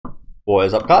What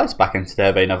is up, guys? Back in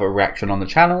today with another reaction on the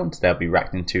channel. Today I'll be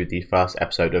reacting to the first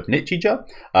episode of Nichijou.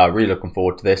 Really looking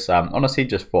forward to this. Honestly,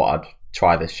 just thought I'd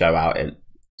try this show out. It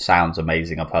sounds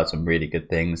amazing. I've heard some really good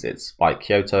things. It's by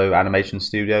Kyoto Animation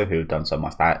Studio, who have done some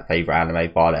of my favourite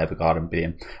anime, Violet Evergarden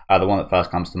being the one that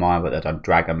first comes to mind, but they've done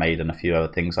Dragon Maid and a few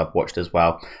other things I've watched as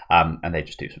well. And they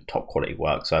just do some top quality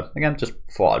work. So again, just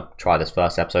thought I'd try this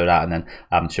first episode out, and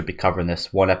then should be covering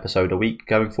this one episode a week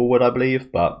going forward, I believe.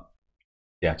 But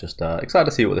yeah, just excited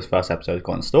to see what this first episode has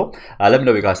got in store. Let me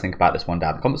know what you guys think about this one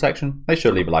down in the comment section. Make sure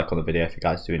to leave a like on the video if you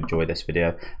guys do enjoy this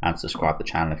video, and subscribe to the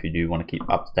channel if you do want to keep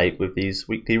up to date with these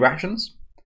weekly reactions.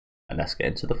 And let's get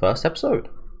into the first episode.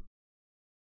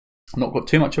 I've not got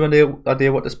too much of an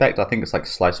idea what to expect. I think it's like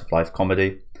slice of life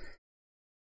comedy.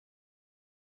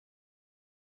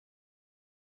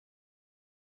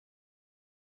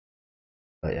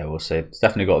 But yeah, we'll see. It's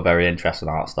definitely got a very interesting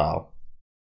art style.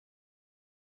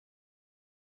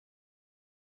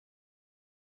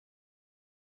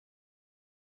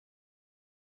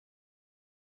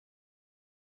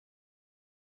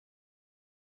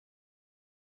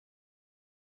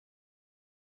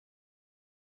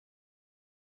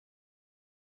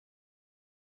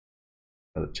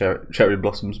 The cherry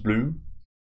blossoms bloom.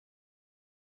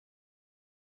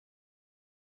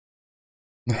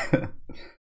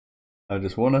 I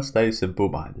just want to stay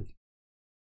simple-minded.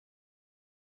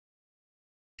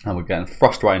 And we're getting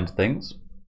thrust right into things.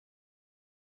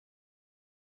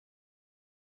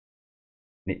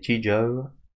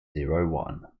 Nichijou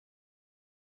 01.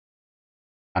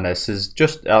 And this is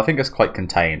just, I think it's quite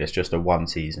contained. It's just a one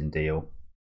season deal.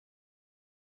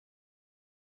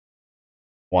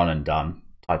 One and done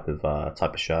type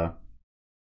of show.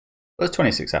 There's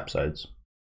 26 episodes.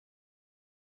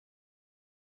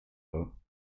 Oh.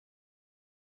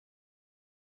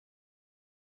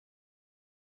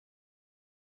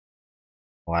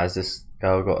 Why has this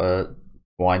girl got a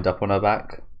wind up on her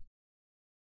back?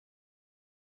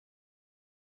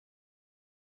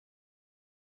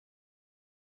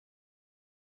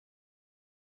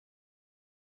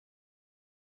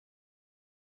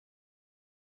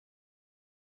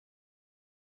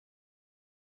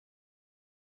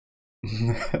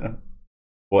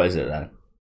 What is it then?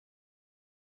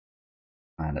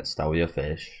 And it stole your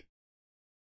fish.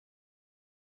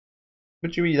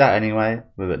 Would you eat that anyway,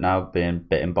 with it now being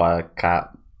bitten by a cat?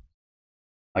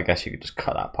 I guess you could just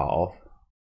cut that part off.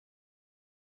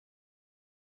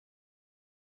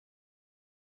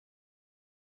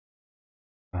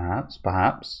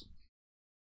 Perhaps.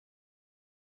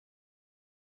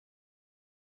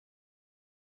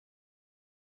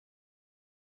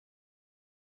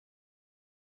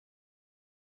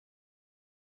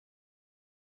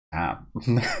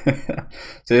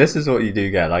 So this is what you do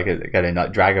get, like getting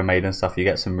like Dragon Maid and stuff. You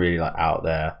get some really like out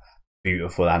there,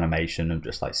 beautiful animation of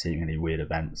just like seemingly weird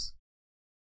events.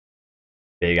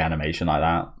 Big animation like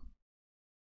that.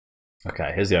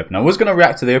 Okay, here's the opening. I was going to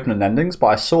react to the opening endings, but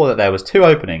I saw that there was 2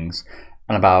 openings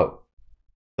and about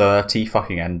 30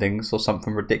 fucking endings or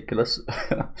something ridiculous.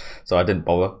 So I didn't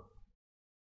bother.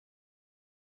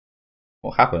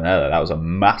 What happened there? That was a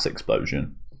mass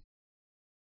explosion.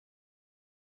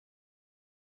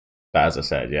 But as I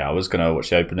said, yeah, I was going to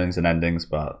watch the openings and endings,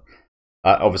 but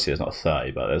obviously it's not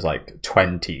 30, but there's like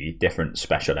 20 different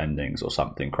special endings or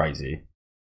something crazy.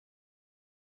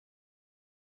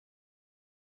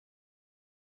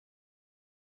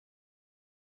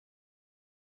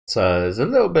 So there's a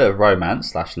little bit of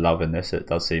romance / love in this, it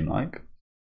does seem like.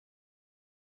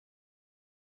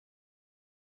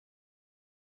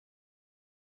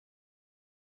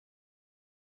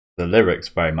 The lyrics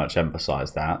very much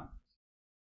emphasize that.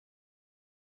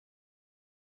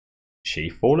 She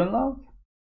fall in love?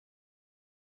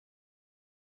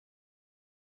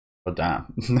 Oh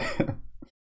damn.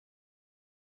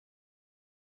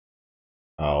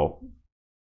 Oh.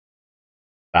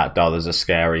 That doll is a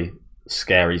scary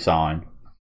sign.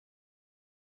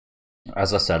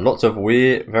 As I said, lots of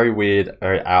very weird,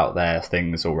 very out there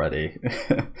things already.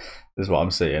 Is what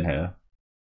I'm seeing here.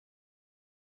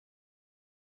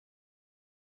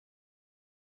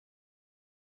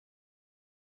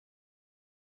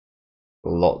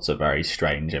 Lots of very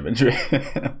strange imagery.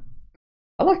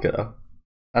 I like it though.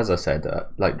 As I said,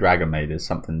 like Dragon Maid is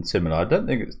something similar. I don't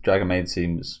think Dragon Maid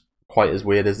seems quite as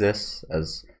weird as this,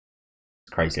 as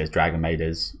crazy as Dragon Maid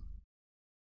is.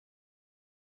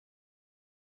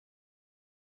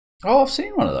 Oh, I've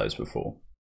seen one of those before.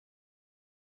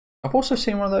 I've also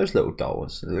seen one of those little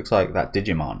dolls. It looks like that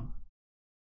Digimon.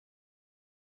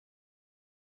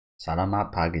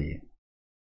 Salamat pagi.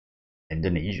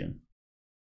 Indonesian.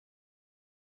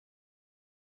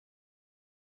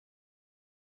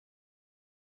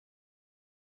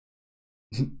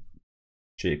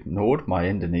 She ignored my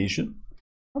Indonesian.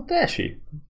 How dare she?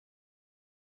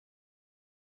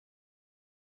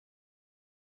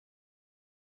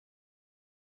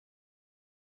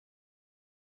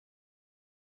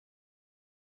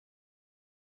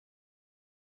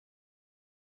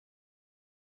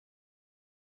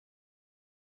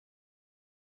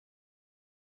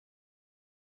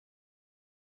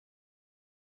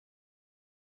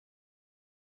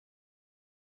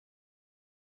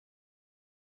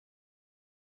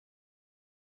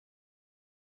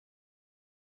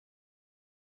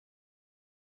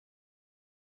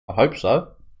 I hope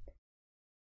so.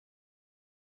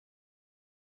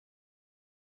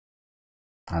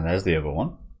 And there's the other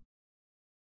one.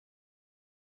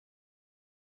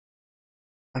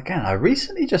 Again, I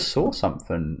recently just saw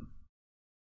something.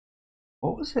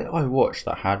 What was it I watched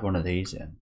that had one of these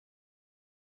in?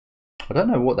 I don't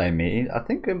know what they mean. I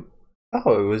think it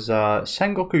was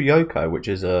Sengoku Yoko, which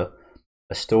is a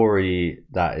story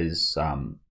that is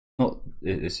not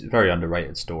it's a very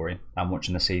underrated story. I'm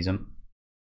watching the season.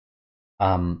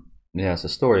 Yeah, it's a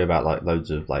story about like loads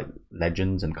of like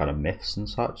legends and kind of myths and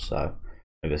such. So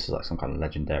maybe this is like some kind of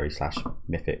legendary slash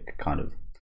mythic kind of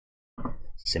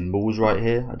symbols right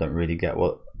here. I don't really get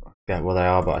what they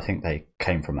are, but I think they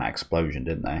came from that explosion,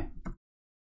 didn't they?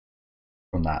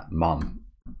 From that mum.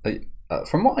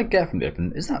 From what I get from the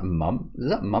open, is that mum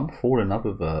fall in love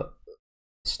with a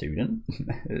student?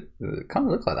 It kind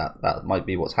of looks like that. That might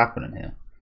be what's happening here.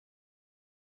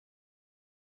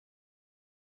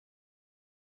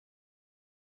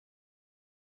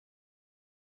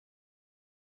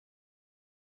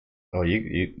 Oh,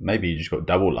 you maybe you just got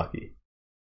double lucky.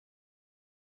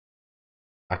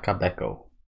 Akabeko.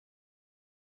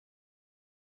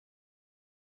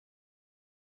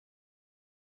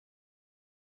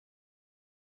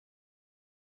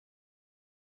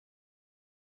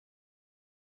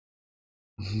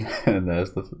 And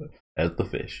there's the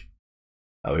fish.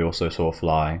 Oh, we also saw a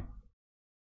fly.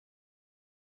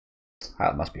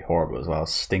 That must be horrible as well.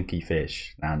 Stinky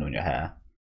fish land on your hair.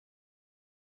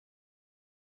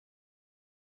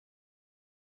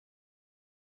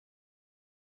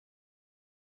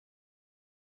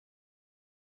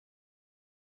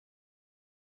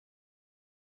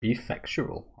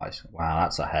 Effectual. Wow,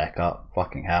 that's a haircut.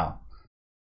 Fucking hell.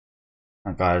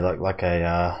 That guy looked like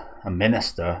a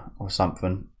minister or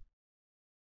something.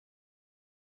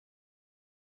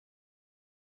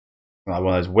 Like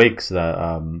one of those wigs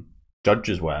that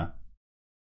judges wear.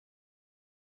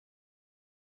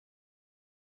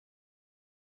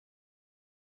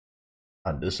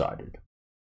 Undecided.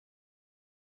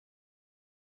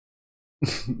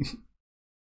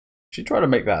 She tried to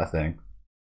make that a thing.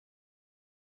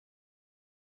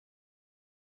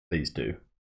 Please do.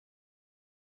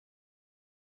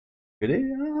 Really?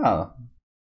 Ah.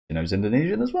 He knows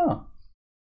Indonesian as well.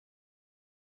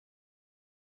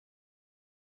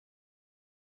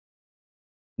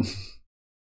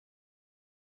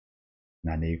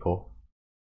 Naniko.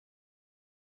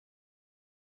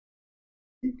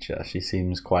 Teacher. She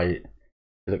seems quite.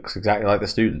 She looks exactly like the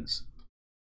students.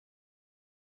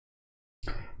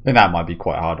 I think that might be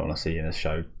quite hard, honestly, in a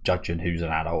show, judging who's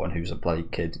an adult and who's a bloody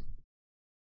kid.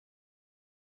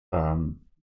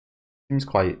 Seems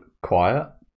quite quiet.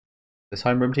 This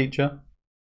homeroom teacher.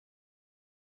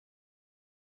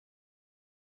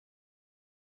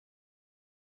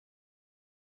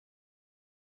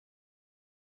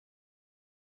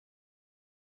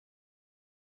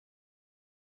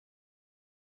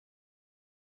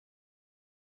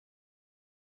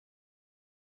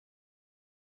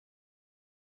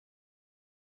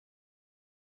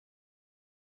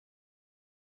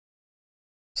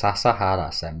 Sasahara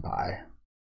senpai.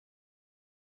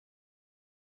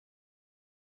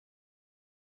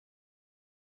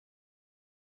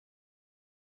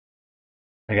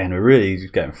 Again, we're really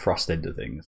just getting thrust into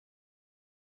things.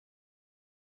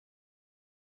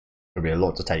 There'll be a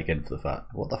lot to take in for the fact.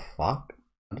 What the fuck?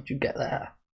 How did you get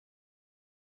there?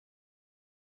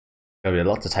 There'll be a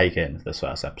lot to take in for this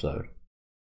first episode.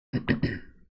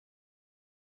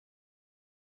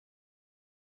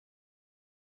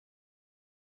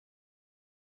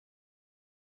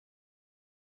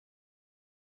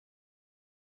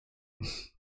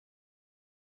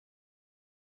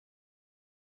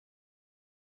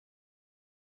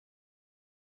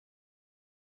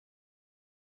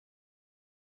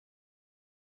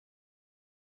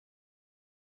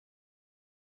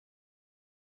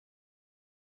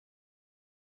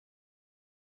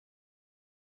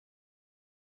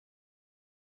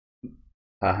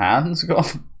 Her hand's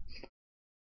gone.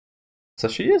 So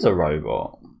she is a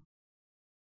robot.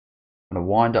 And a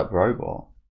wind up robot.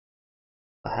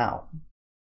 The hell?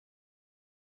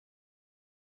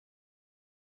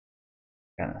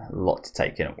 And a lot to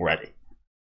take in already.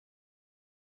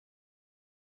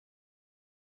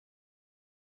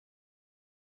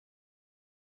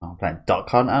 I'm playing Duck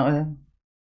Hunt out here.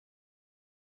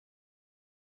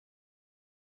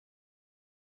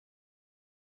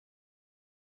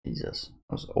 Jesus,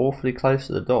 I was awfully close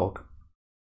to the dog.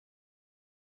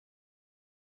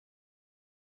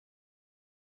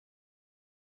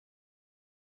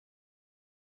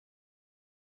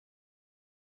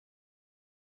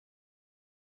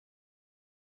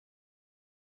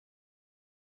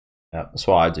 Yeah, that's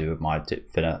what I do with my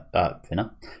dinner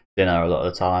a lot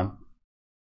of the time.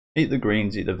 Eat the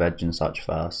greens, eat the veg and such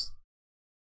first.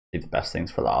 Leave the best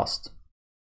things for last.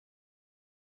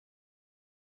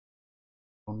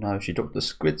 Oh no, she dropped the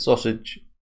squid sausage.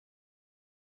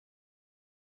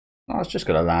 I was just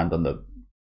gonna land on the.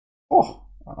 Oh,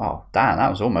 damn! That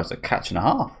was almost a catch and a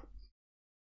half.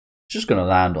 Just gonna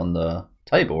land on the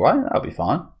table, right? That'll be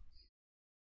fine.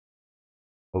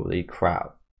 Holy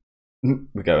crap!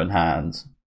 We're going hands.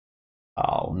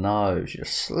 Oh no! She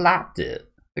just slapped it.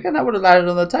 Again, that would have landed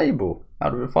on the table.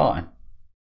 That would have been fine.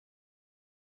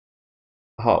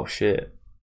 Oh shit!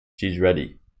 She's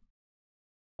ready.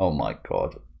 Oh my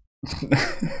god!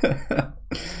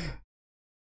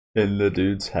 In the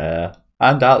dude's hair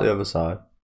and out the other side.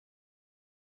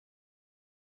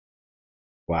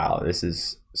 Wow, this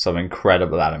is some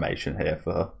incredible animation here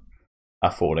for a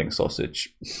falling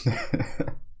sausage.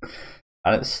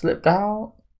 And it slipped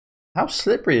out. How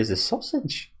slippery is this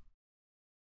sausage?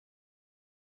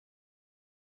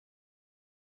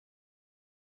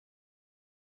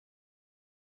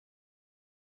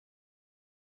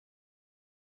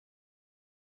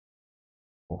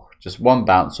 Oh, just one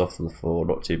bounce off the floor,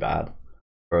 not too bad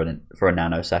for a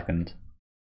nanosecond.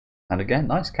 And again,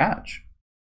 nice catch.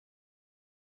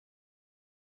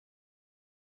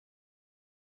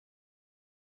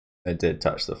 It did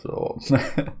touch the floor.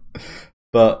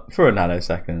 But for a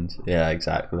nanosecond, yeah,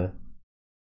 exactly.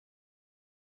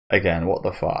 Again, what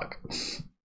the fuck?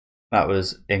 That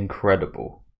was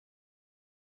incredible.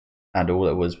 And all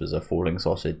it was a falling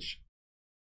sausage.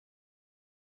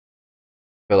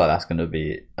 I feel like that's going to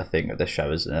be a thing of the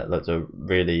show, isn't it? Like a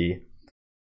really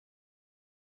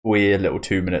weird little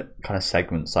 2-minute kind of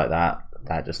segments like that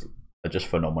are just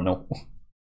phenomenal.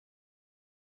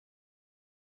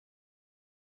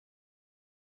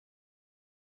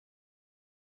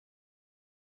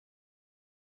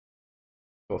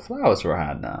 Got flowers for a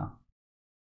hand now.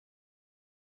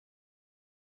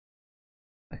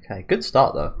 Okay, good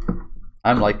start though.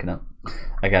 I'm liking it.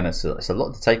 Again, it's a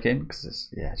lot to take in because it's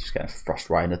just getting thrust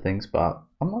right into things, but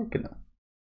I'm liking it.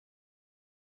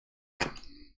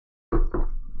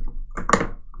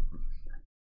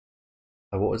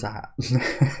 Oh, what was that?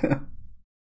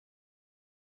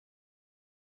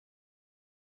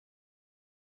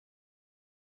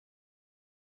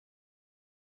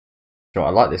 Sure, I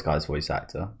like this guy's voice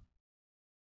actor.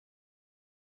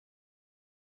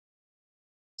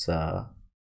 It's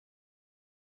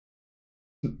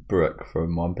Brooke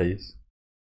from One Piece.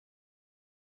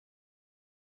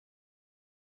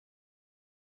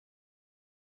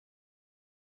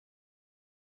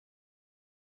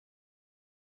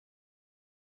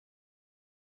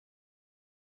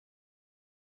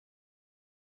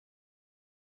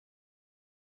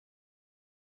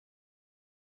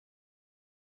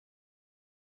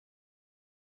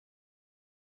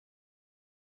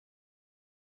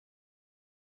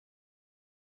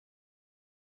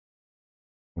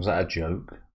 Was that a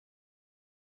joke?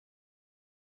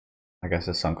 I guess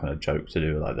there's some kind of joke to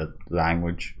do with like the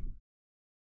language,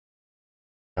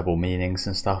 double meanings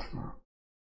and stuff.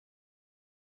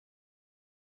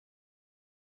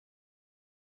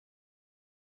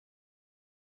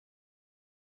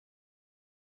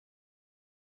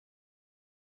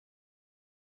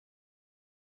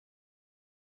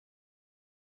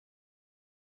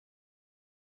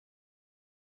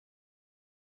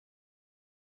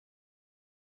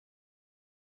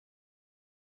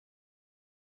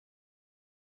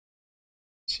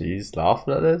 She's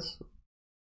laughing at this.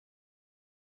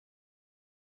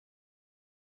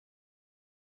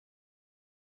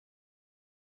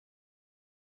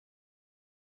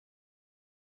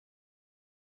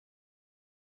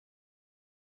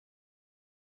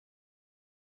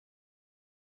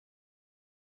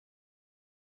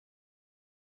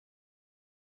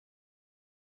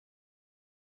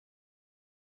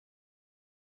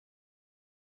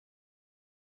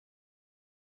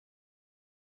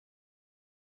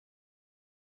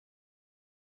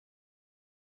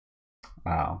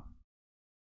 Wow.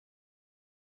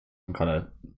 I'm kind of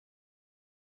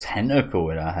tentacle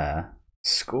in her hair.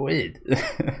 Squid.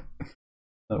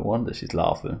 No wonder she's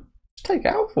laughing. Just take it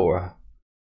out for her.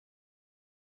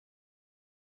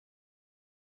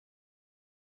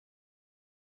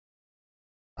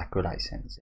 Sakurai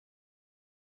Sensei.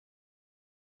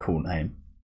 Cool name.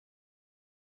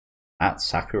 That's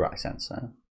Sakurai Sensei.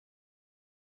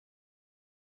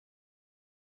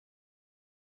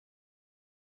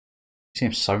 She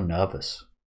seems so nervous.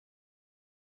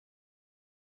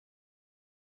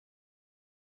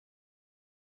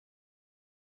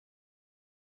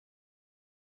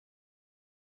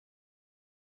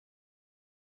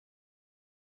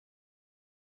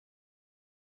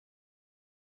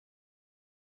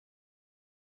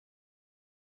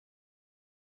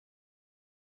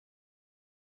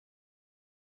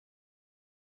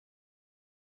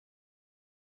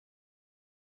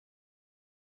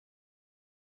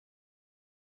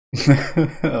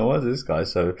 Why is this guy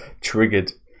so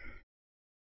triggered?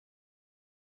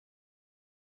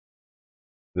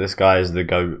 This guy is the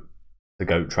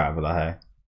goat traveler, hey?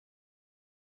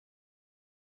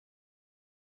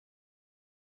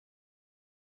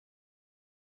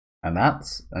 And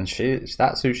that's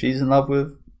who she's in love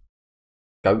with?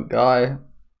 Goat guy?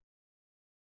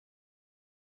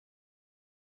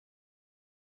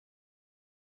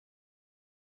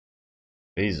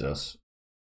 Jesus.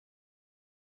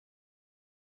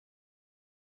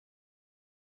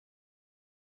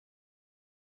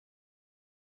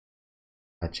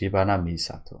 Tachibana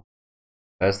Misato.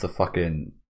 There's the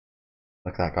fucking,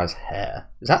 look at that guy's hair.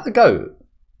 Is that the goat?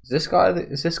 Is this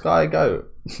guy a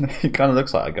goat? He kind of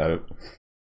looks like a goat.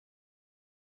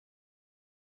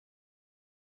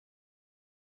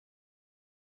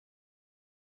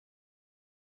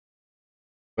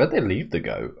 Where'd they leave the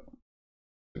goat?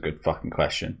 That's a good fucking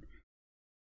question.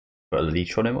 Put a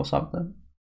leash on him or something?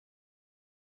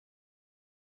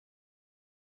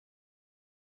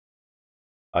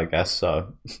 I guess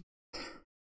so.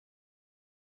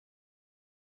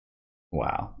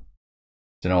 Wow.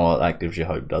 Do you know what? That gives you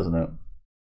hope, doesn't it?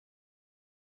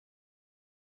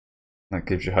 That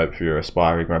gives you hope for your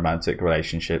aspiring romantic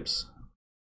relationships.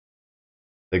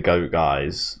 The goat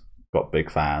guys got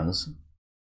big fans.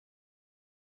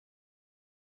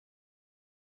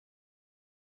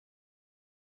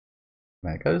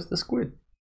 There goes the squid.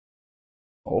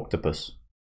 Octopus.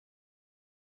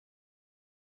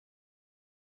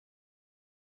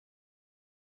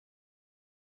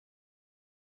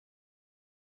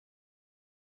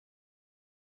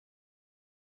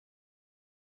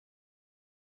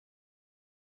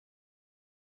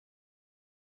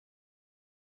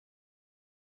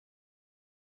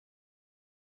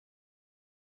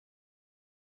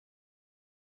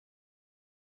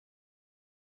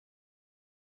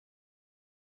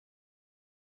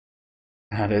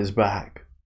 And it's back.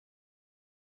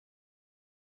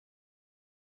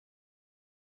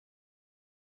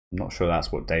 I'm not sure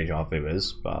that's what deja vu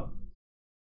is, but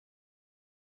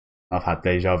I've had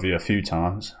deja vu a few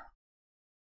times.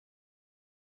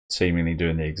 Seemingly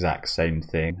doing the exact same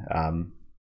thing.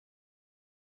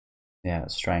 Yeah,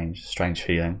 it's strange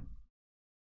feeling.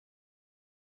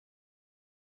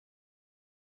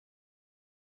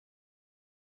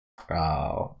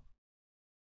 Oh.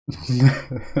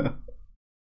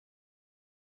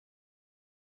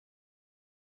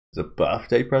 It's a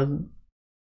birthday present?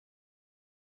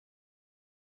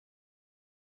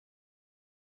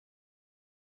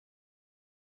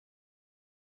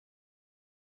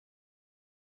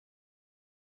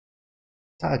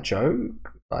 Is that a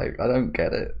joke? Like, I don't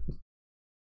get it. Is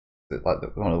it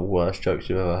like one of the worst jokes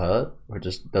you've ever heard? Or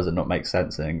just does it not make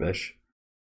sense in English?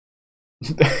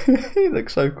 He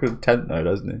looks so content though,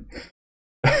 doesn't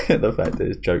he? The fact that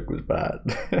his joke was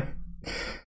bad.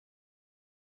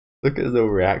 Look at his little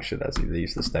reaction as he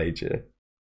leaves the stage here.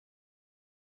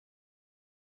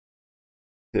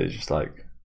 It's just like,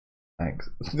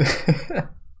 thanks.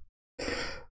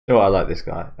 No, I like this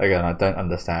guy. Again, I don't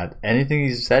understand anything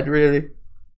he's said really,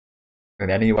 in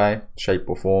any way, shape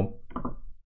or form.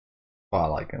 But I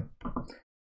like him.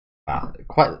 Wow,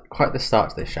 quite the start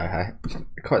to this show, hey?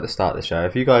 Quite the start of the show.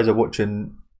 If you guys are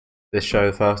watching this show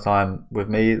the first time with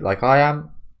me, like I am,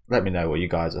 let me know what you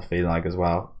guys are feeling like as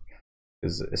well.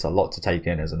 Because it's a lot to take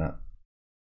in, isn't it?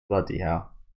 Bloody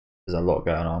hell. There's a lot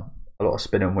going on. A lot of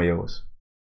spinning wheels.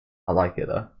 I like it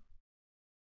though.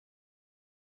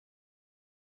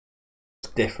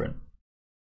 It's different.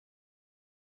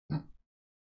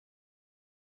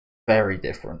 Very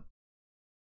different.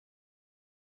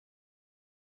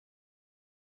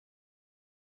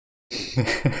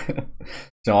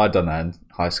 No, I'd done that in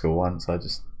high school once. I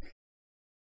just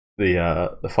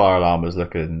the fire alarm was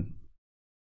looking,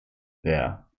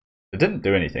 yeah, It didn't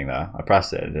do anything though. I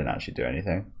pressed it, it didn't actually do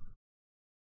anything.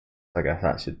 I guess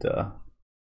that should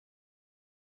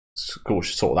school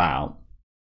should sort that out.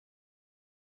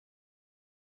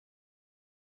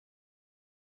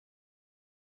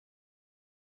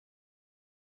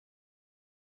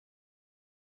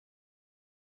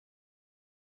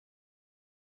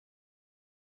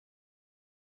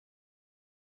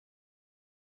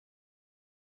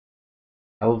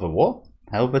 Helva what?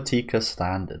 Helvetica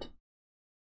Standard.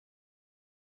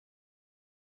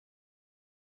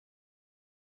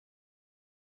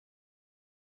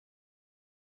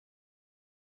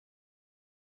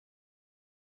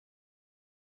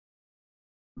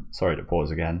 Sorry to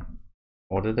pause again.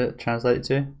 What did it translate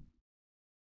to?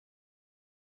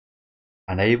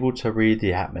 Unable to read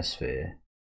the atmosphere.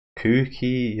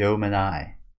 Kuki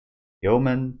yomenai.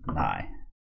 Yomenai.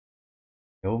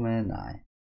 Yomenai.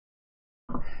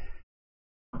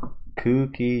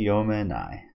 Kuki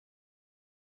yomenai.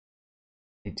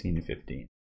 1815.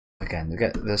 Again,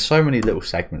 there's so many little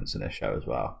segments in this show as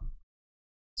well.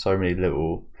 So many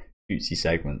little cutesy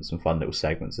segments and fun little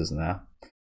segments, isn't there?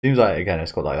 Seems like, again,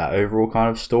 it's got like that overall kind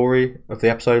of story of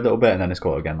the episode a little bit, and then it's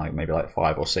got, again, like maybe like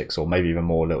 5 or 6 or maybe even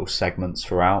more little segments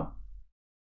throughout.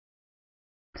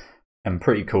 And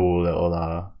pretty cool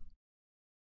little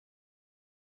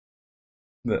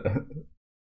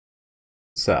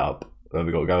setup that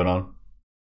we got going on.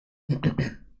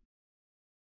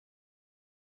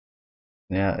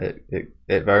 Yeah,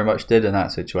 it very much did in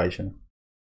that situation.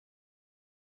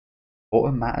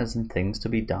 Important matters and things to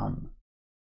be done.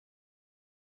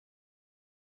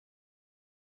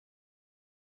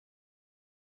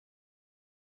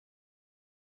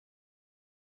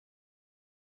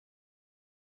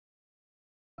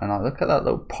 And I look at that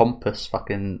little pompous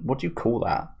fucking, what do you call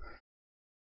that?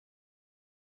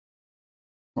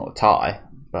 Not a tie,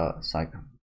 but it's like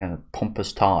a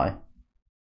pompous tie.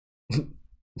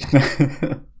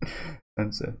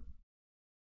 That's it.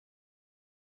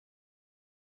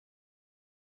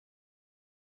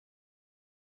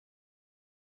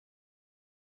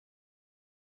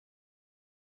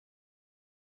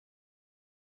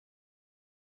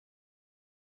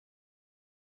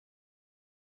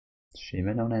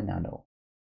 Shime no ne nano.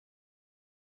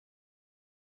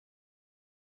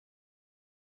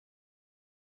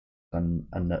 And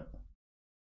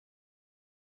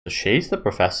so she's the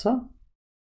professor?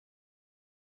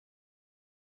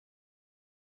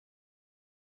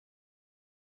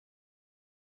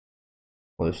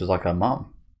 Well, this was like her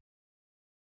mum.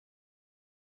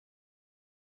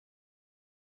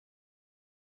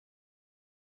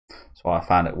 So I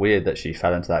found it weird that she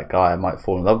fell into that guy. I might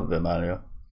fall in love with him earlier.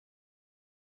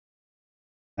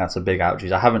 That's a big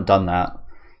ouchies. I haven't done that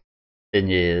in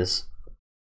years,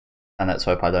 and let's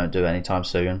hope I don't do anytime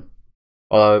soon.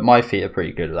 Although my feet are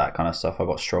pretty good at that kind of stuff. I've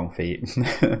got strong feet.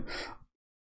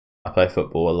 I play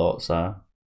football a lot, so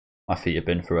my feet have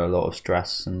been through a lot of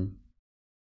stress and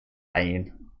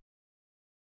pain.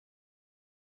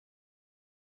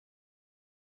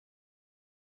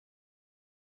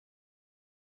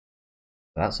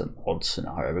 That's an odd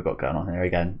scenario we've got going on here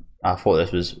again. I thought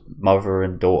this was mother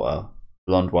and daughter,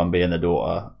 blonde one being the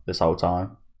daughter this whole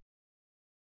time.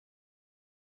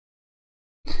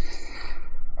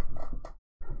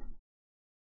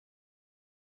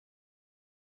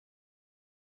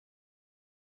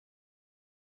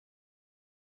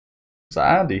 Is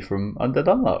that Andy from Under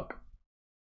Dunluck?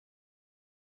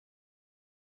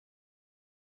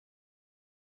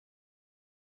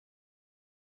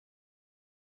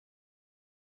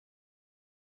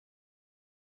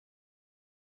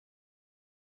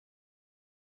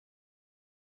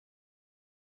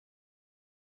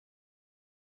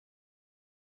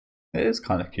 It is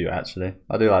kind of cute, actually.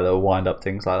 I do like little wind-up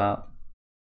things like that.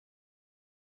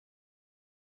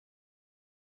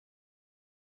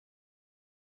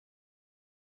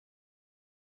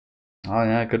 Oh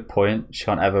yeah, good point. She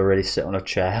can't ever really sit on a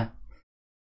chair.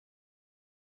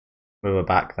 With her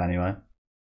back, anyway.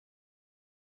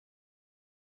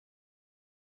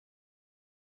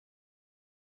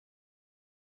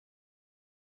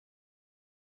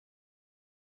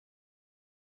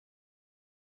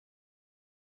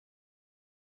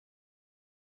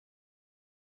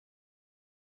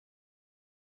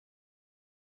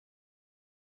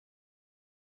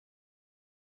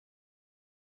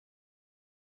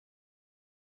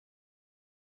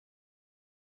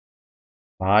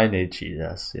 I need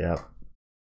Jesus, yeah.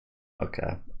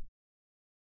 Okay.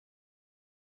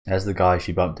 There's the guy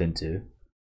she bumped into.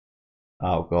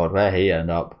 Oh god, where he end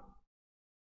up?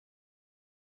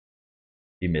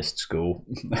 He missed school.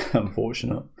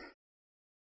 Unfortunate.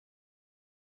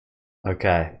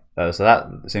 Okay, So that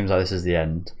seems like this is the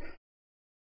end.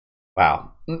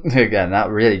 Wow. Again, that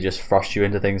really just thrust you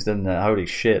into things, didn't it? Holy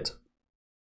shit.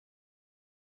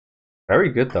 Very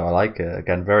good though. I like it.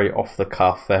 Again, very off the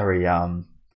cuff, very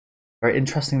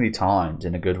interestingly timed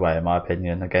in a good way, in my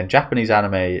opinion. Again, Japanese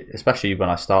anime, especially when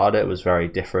I started it, was very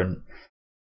different,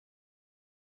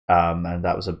 and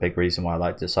that was a big reason why I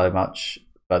liked it so much.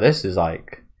 But this is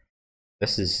like,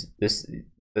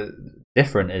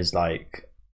 different is like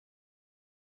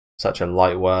such a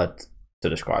light word to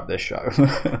describe this show.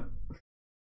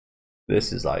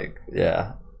 This is like,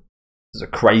 yeah, it's a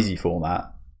crazy format,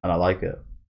 and I like it.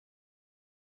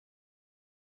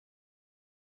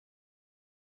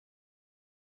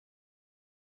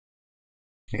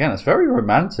 Again, it's very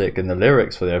romantic in the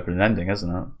lyrics for the opening ending,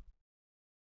 isn't it?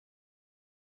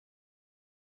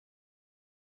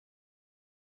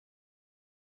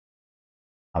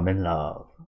 I'm in love.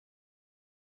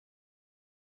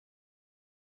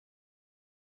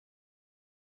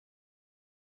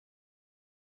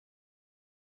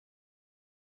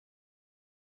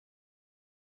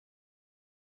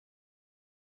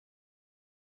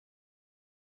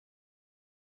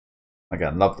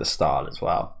 Again, love the style as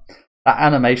well. That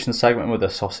animation segment with the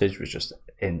sausage was just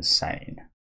insane.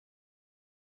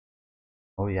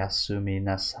 Oh, Yasumi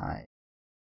Nasai.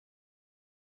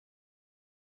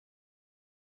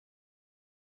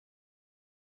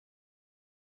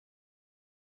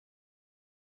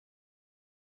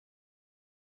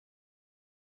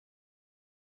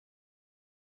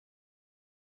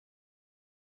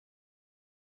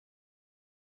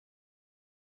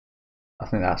 I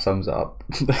think that sums it up.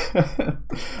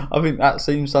 I think that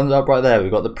sums it up right there. We've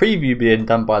got the preview being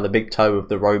done by the big toe of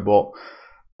the robot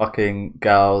fucking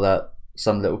girl that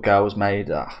some little girl was made.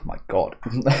 Oh my god,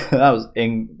 that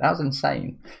was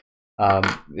insane.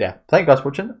 Yeah, thank you guys for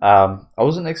watching. I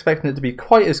wasn't expecting it to be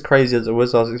quite as crazy as it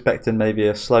was. I was expecting maybe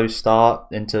a slow start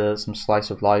into some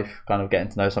slice of life, kind of getting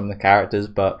to know some of the characters,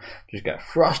 but just get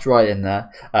thrust right in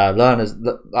there. Learners,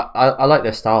 I like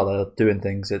their style. They're doing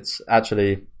things. It's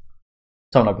actually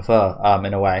something I prefer,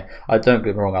 in a way. I don't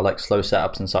get me wrong, I like slow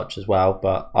setups and such as well,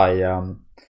 but I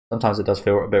sometimes it does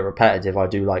feel a bit repetitive. I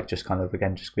do like just kind of,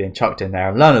 again, just being chucked in there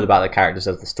and learning about the characters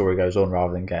as the story goes on,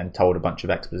 rather than getting told a bunch of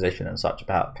exposition and such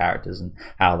about characters and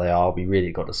how they are. We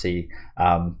really got to see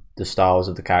the styles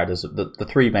of the characters. The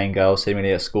three main girls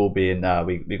seemingly at school being,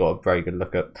 we got a very good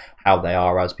look at how they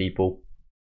are as people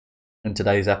in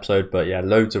today's episode. But yeah,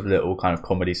 loads of little kind of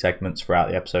comedy segments throughout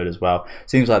the episode as well.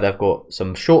 Seems like they've got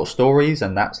some short stories,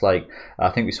 and that's like, I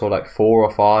think we saw like 4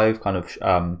 or 5 kind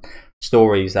of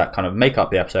stories that kind of make up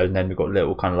the episode, and then we've got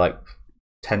little kind of like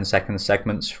 10-second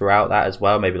segments throughout that as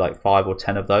well, maybe like 5 or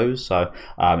 10 of those. So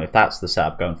if that's the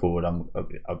setup going forward, I'm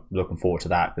looking forward to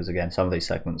that, because again, some of these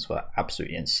segments were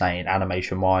absolutely insane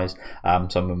animation wise. Some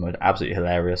of them were absolutely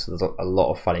hilarious. There's a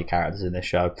lot of funny characters in this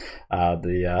show.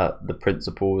 The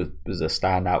principal was a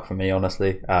standout for me,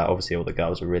 honestly. Obviously all the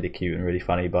girls are really cute and really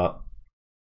funny, but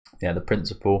yeah, the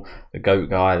principal, the goat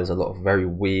guy, there's a lot of very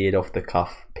weird off the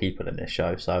cuff people in this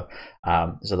show. So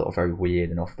there's a lot of very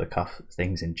weird and off the cuff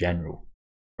things in general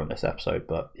from this episode.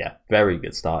 But yeah, very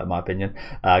good start in my opinion.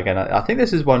 Again, I think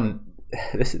this is one,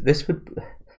 this would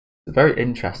a very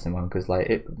interesting one, because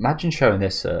like, imagine showing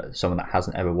this to someone that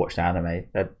hasn't ever watched anime.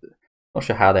 They're not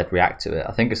sure how they'd react to it.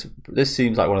 I think this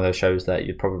seems like one of those shows that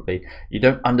you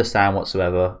don't understand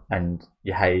whatsoever and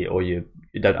you hate, or you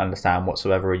don't understand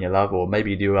whatsoever and you love, or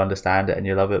maybe you do understand it and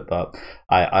you love it. But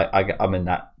I'm in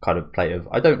that kind of play of,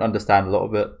 I don't understand a lot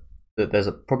of it. That there's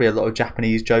probably a lot of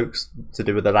Japanese jokes to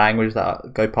do with the language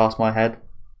that go past my head,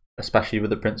 especially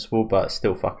with the principal, but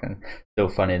still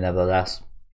funny nevertheless.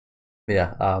 But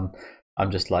yeah, I'm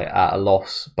just like at a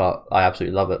loss, but I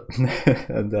absolutely love it.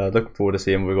 And looking forward to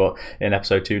seeing what we've got in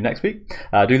episode 2 next week. Do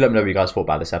let me know what you guys thought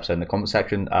about this episode in the comment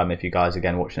section. If you guys,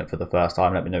 again, watching it for the first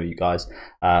time, let me know what you guys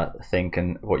think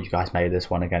and what you guys made of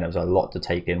this one. Again, it was a lot to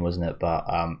take in, wasn't it? But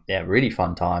yeah, really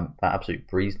fun time. That absolutely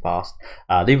breezed past.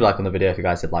 Leave a like on the video if you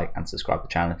guys did like, and subscribe to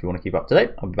the channel if you want to keep up to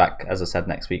date. I'll be back, as I said,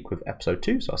 next week with episode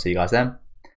 2. So I'll see you guys then.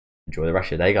 Enjoy the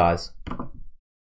rest of your day, guys.